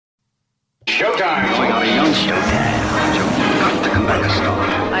Showtime. We got a young showtime. You've got to come back a star.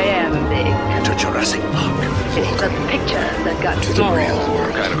 I am big. To Jurassic Park. It's the picture that got To the real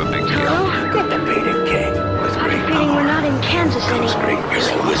world. Kind of a big deal. Got the beating king. With I have great a feeling we're power not in Kansas comes anymore. great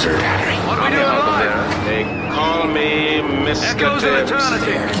music. Wizard Harry. What do we do live? They call me Mr. Echoes of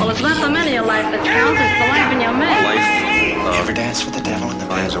eternity. Well, it's not the many of life that counts, it's the life in your man. You ever dance with the devil in the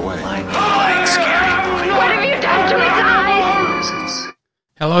finds a way. Like scary movie. What have you done to his eyes?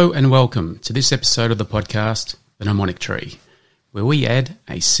 Hello and welcome to this episode of the podcast, The Mnemonic Tree, where we add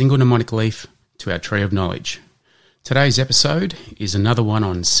a single mnemonic leaf to our tree of knowledge. Today's episode is another one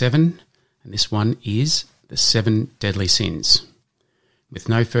on 7, and this one is the 7 deadly sins. With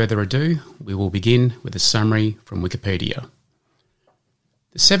no further ado, we will begin with a summary from Wikipedia.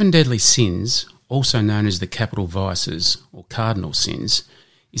 The 7 deadly sins, also known as the capital vices or cardinal sins,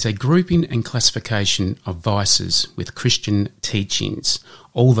 is a grouping and classification of vices with Christian teachings,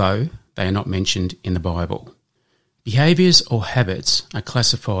 although they are not mentioned in the Bible. Behaviours or habits are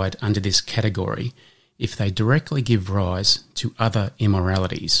classified under this category if they directly give rise to other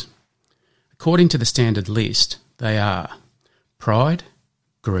immoralities. According to the standard list, they are pride,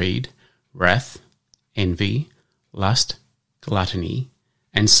 greed, wrath, envy, lust, gluttony,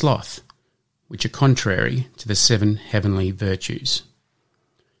 and sloth, which are contrary to the 7 heavenly virtues.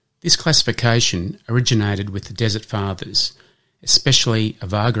 This classification originated with the Desert Fathers, especially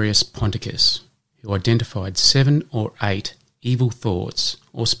Evagrius Ponticus, who identified 7 or 8 evil thoughts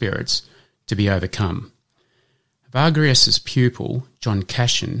or spirits to be overcome. Evagrius's pupil, John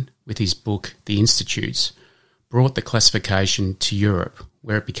Cassian, with his book The Institutes, brought the classification to Europe,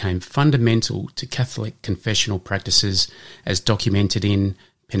 where it became fundamental to Catholic confessional practices as documented in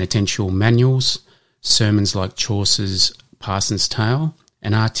penitential manuals, sermons like Chaucer's Parson's Tale,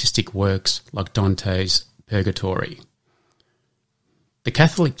 and artistic works like Dante's Purgatory. The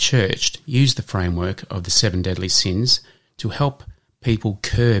Catholic Church used the framework of the 7 deadly sins to help people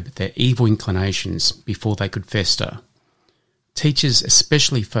curb their evil inclinations before they could fester. Teachers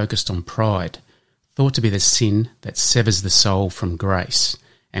especially focused on pride, thought to be the sin that severs the soul from grace,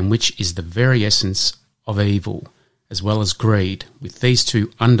 and which is the very essence of evil, as well as greed, with these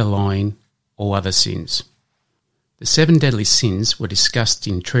two underlying all other sins. The 7 deadly sins were discussed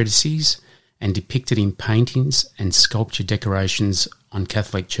in treatises and depicted in paintings and sculpture decorations on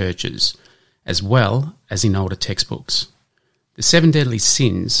Catholic churches, as well as in older textbooks. The 7 deadly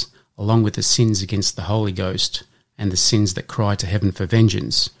sins, along with the sins against the Holy Ghost and the sins that cry to heaven for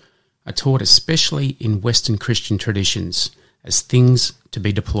vengeance, are taught especially in Western Christian traditions as things to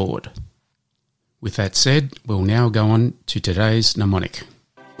be deplored. With that said, we'll now go on to today's mnemonic.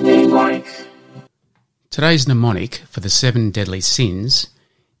 Today's mnemonic for the 7 deadly sins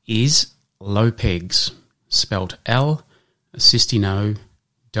is low pegs, spelt L, assisting O,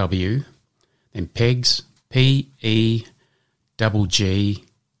 W, then pegs, P-E-G-G-S.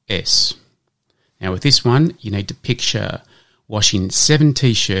 Now with this one, you need to picture washing 7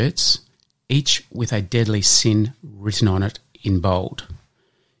 t-shirts, each with a deadly sin written on it in bold.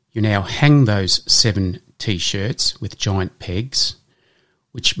 You now hang those 7 t-shirts with giant pegs,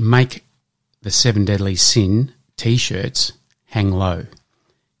 which make the 7 deadly sin t-shirts hang low,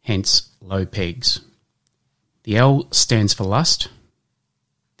 hence low pegs. The L stands for lust,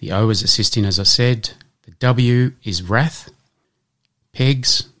 the O is assisting as I said, the W is wrath,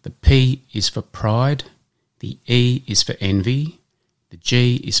 pegs, the P is for pride, the E is for envy, the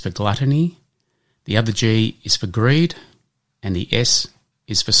G is for gluttony, the other G is for greed, and the S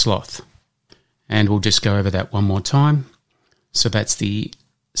is for sloth. And we'll just go over that one more time. So that's the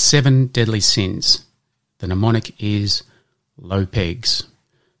 7 deadly sins. The mnemonic is low pegs,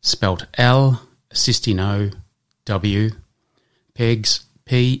 spelt L, assisting O, W, pegs,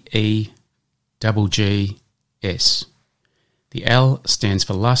 P-E-G-G-S. The L stands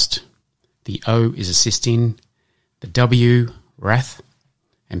for lust, the O is assisting, the W, wrath,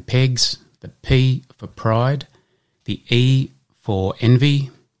 and pegs, the P for pride, the E for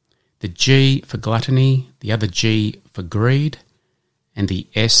envy, the G for gluttony, the other G for greed, and the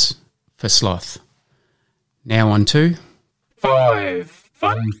S for sloth. Now on to 5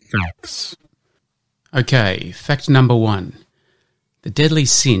 fun facts. Okay, fact number 1. The deadly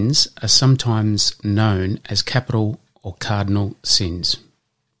sins are sometimes known as capital or cardinal sins.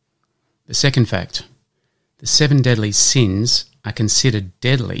 The second fact. The 7 deadly sins are considered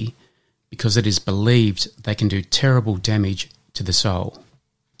deadly because it is believed they can do terrible damage to the soul.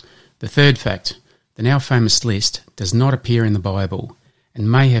 The third fact. The now famous list does not appear in the Bible and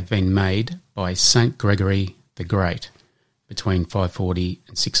may have been made by St. Gregory the Great between 540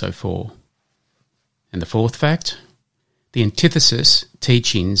 and 604. And the fourth fact, The antithesis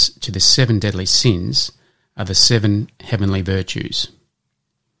teachings to the 7 deadly sins are the 7 heavenly virtues.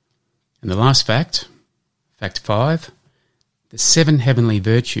 And the last fact, fact 5, the 7 heavenly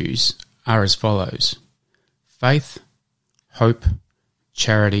virtues are as follows: faith, hope,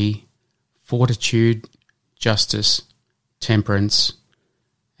 charity, fortitude, justice, temperance,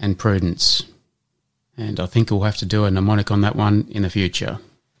 and prudence. And I think we'll have to do a mnemonic on that one in the future.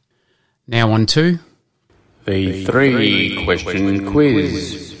 Now on to The 3-question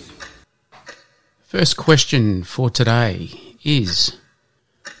quiz. first question for today is: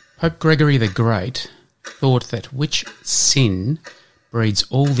 Pope Gregory the Great thought that which sin breeds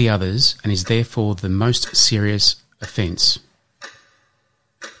all the others and is therefore the most serious offence?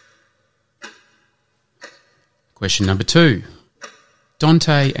 Question number 2.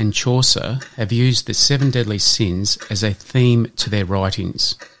 Dante and Chaucer have used the 7 deadly sins as a theme to their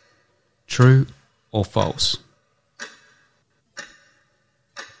writings. True or false?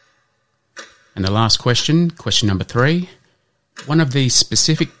 And the last question, question number 3. One of the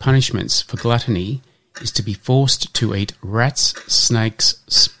specific punishments for gluttony is to be forced to eat rats, snakes,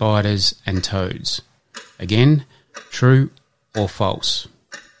 spiders, and toads. Again, true or false?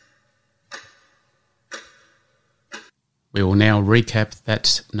 We will now recap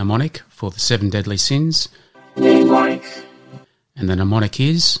that mnemonic for the 7 deadly sins. Mnemonic. And the mnemonic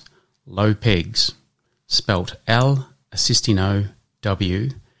is low pegs, spelt L assisting O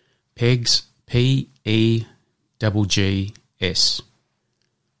W, pegs PEGGS.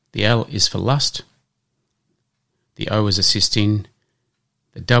 The L is for lust, the O is assisting,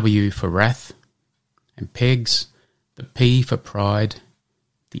 the W for wrath, and pegs, the P for pride,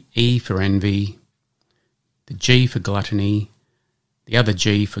 the E for envy, the G for gluttony, the other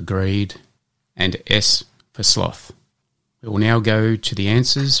G for greed, and S for sloth. We will now go to the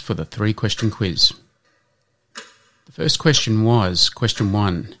answers for the 3-question quiz. The first question was, question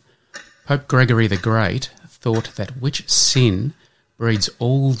 1. Pope Gregory the Great thought that which sin breeds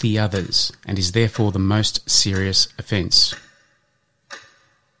all the others and is therefore the most serious offence?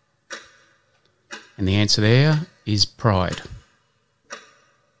 And the answer there is pride.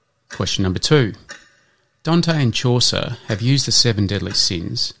 Question number 2. Dante and Chaucer have used the 7 deadly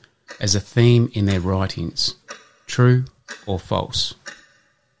sins as a theme in their writings. True or false?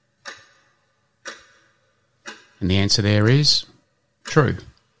 And the answer there is true.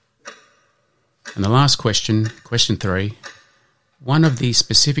 And the last question, question 3. One of the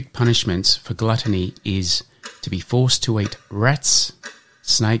specific punishments for gluttony is to be forced to eat rats,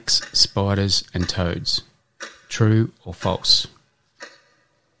 snakes, spiders, and toads. True or false?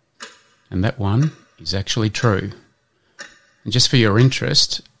 And that one is actually true. And just for your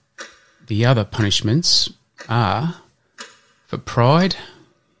interest, the other punishments are: for pride,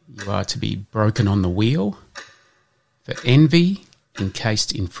 you are to be broken on the wheel; for envy,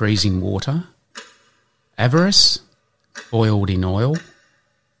 encased in freezing water; avarice, boiled in oil;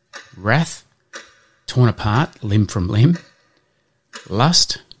 wrath, torn apart limb from limb;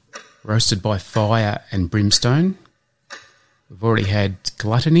 lust, roasted by fire and brimstone. We've already had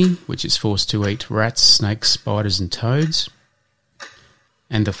gluttony, which is forced to eat rats, snakes, spiders and toads.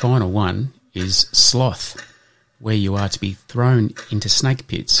 And the final one is sloth, where you are to be thrown into snake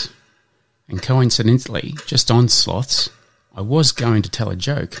pits. And coincidentally, just on sloths, I was going to tell a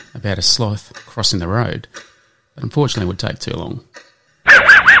joke about a sloth crossing the road, but unfortunately it would take too long.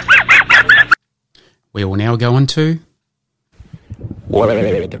 We will now go on to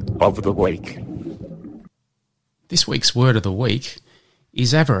Word of the week. this week's word of the week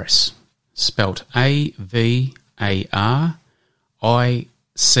is avarice, spelt AVARICE.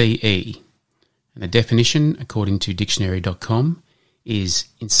 And the definition, according to dictionary.com, is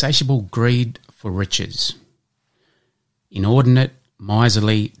insatiable greed for riches, inordinate,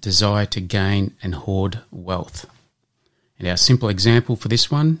 miserly desire to gain and hoard wealth. And our simple example for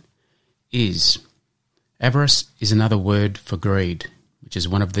this one is avarice is another word for greed, which is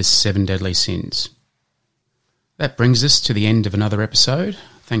one of the 7 deadly sins. That brings us to the end of another episode.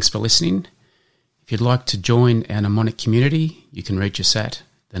 Thanks for listening. If you'd like to join our mnemonic community, you can reach us at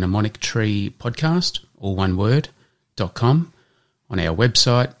the Mnemonic Tree Podcast, all one word, .com, on our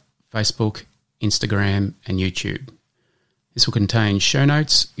website, Facebook, Instagram and YouTube. This will contain show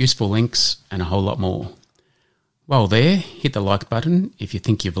notes, useful links and a whole lot more. While there, hit the like button if you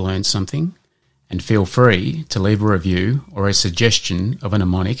think you've learned something, and feel free to leave a review or a suggestion of a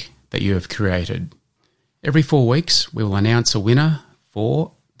mnemonic that you have created. Every 4 weeks, we will announce a winner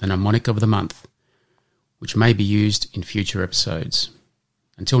for the Mnemonic of the Month, which may be used in future episodes.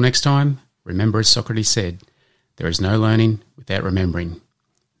 Until next time, remember as Socrates said, there is no learning without remembering.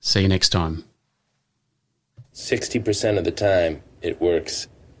 See you next time. 60% of the time, it works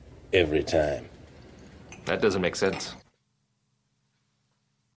every time. That doesn't make sense.